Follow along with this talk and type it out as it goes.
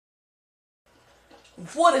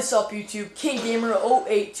What is up, YouTube? King Gamer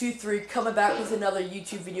 0823 coming back with another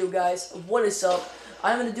YouTube video, guys. What is up?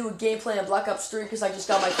 I'm gonna do a gameplay on Black Ops 3 because I just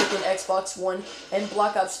got my freaking Xbox One and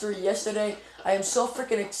Black Ops 3 yesterday. I am so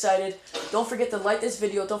freaking excited. Don't forget to like this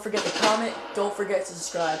video. Don't forget to comment. Don't forget to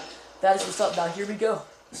subscribe. That is what's up. Now here we go.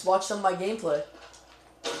 Let's watch some of my gameplay.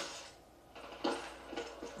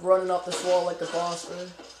 Running up this wall like the boss, man.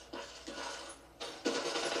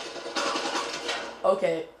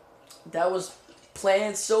 Okay, that was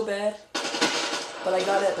planned so bad, but I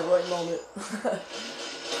got it at the right moment.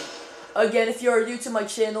 Again, if you are new to my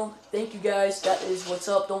channel, thank you guys. That is what's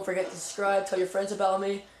up. Don't forget to subscribe. Tell your friends about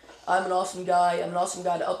me. I'm an awesome guy. I'm an awesome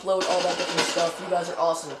guy to upload all that different stuff. You guys are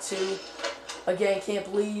awesome too. Again, can't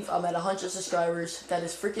believe I'm at 100 subscribers. That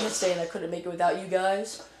is freaking insane. I couldn't make it without you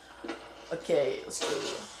guys. Okay, let's go.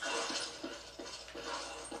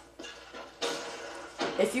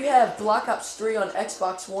 If you have Black Ops 3 on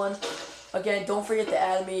Xbox One, again, don't forget to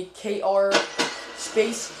add me, KR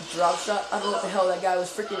space drop shot. I don't know what the hell that guy was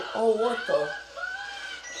freaking. Oh, what the?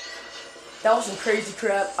 That was some crazy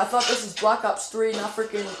crap. I thought this was Black Ops 3, not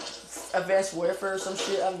freaking Advanced Warfare or some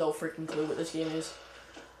shit. I have no freaking clue what this game is.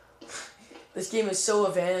 This game is so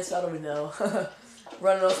advanced, I don't even know.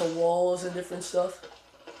 Running off of walls and different stuff.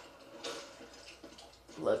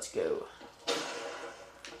 Let's go.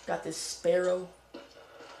 Got this Sparrow.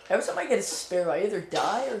 Every time I get a Sparrow, I either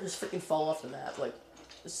die or just freaking fall off the map. Like,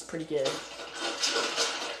 this is pretty good.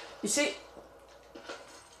 You see?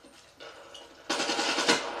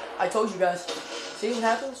 I told you guys. See what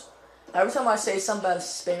happens? Every time I say something about a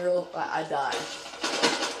Sparrow, I die.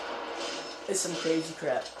 It's some crazy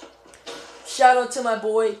crap. Shout out to my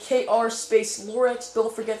boy, KR Space Lorex.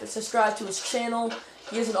 Don't forget to subscribe to his channel.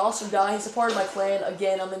 He is an awesome guy. He's a part of my clan.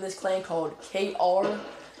 Again, I'm in this clan called KR.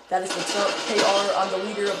 That is what's up, KR. I'm the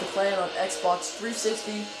leader of the clan on Xbox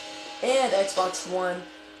 360 and Xbox One.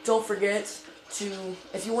 Don't forget to,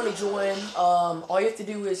 if you want to join, all you have to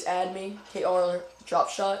do is add me, KR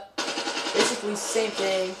Dropshot. Basically, same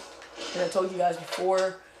thing that I told you guys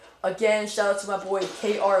before. Again, shout out to my boy,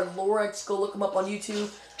 KR Lorex. Go look him up on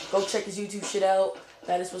YouTube. Go check his YouTube shit out.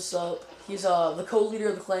 That is what's up. He's the co-leader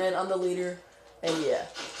of the clan. I'm the leader. And yeah.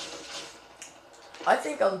 I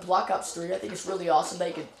think on Black Ops 3, I think it's really awesome that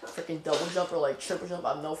you can freaking double jump or like triple jump.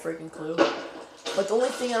 I have no freaking clue. But the only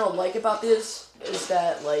thing I don't like about this is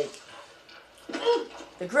that, like,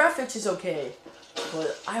 the graphics is okay,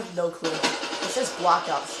 but I have no clue. It's just Black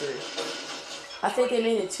Ops 3. I think they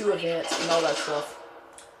made it too advanced and all that stuff.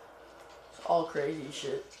 It's all crazy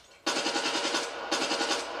shit.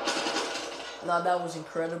 Nah, that was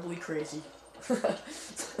incredibly crazy.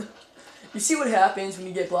 You see what happens when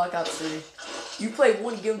you get Black Ops 3. You play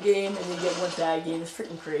one good game and then you get one bad game. It's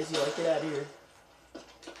freaking crazy. Like, get out of here.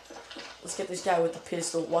 Let's get this guy with the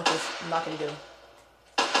pistol. Watch this. I'm not gonna get him.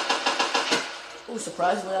 Oh,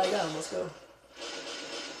 surprisingly, I got him. Let's go.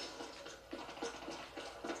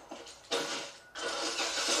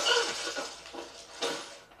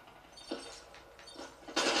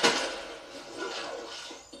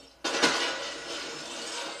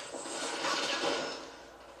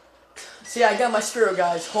 See, I got my Sparrow,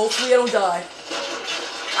 guys. Hopefully I don't die.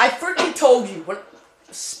 I freaking told you,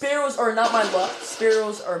 Sparrows are not my luck.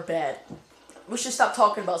 Sparrows are bad. We should stop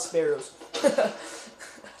talking about Sparrows.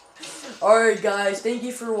 Alright, guys. Thank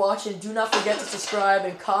you for watching. Do not forget to subscribe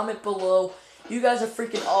and comment below. You guys are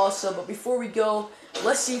freaking awesome. But before we go,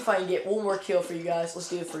 let's see if I can get one more kill for you guys. Let's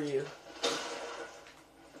do it for you.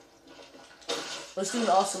 Let's do an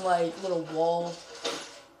awesome, like, little wall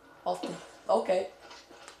off the... Okay.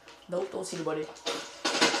 Nope, don't see anybody.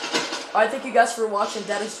 Alright, thank you guys for watching.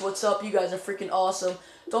 That is what's up. You guys are freaking awesome.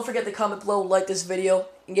 Don't forget to comment below, like this video,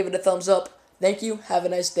 and give it a thumbs up. Thank you. Have a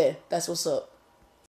nice day. That's what's up.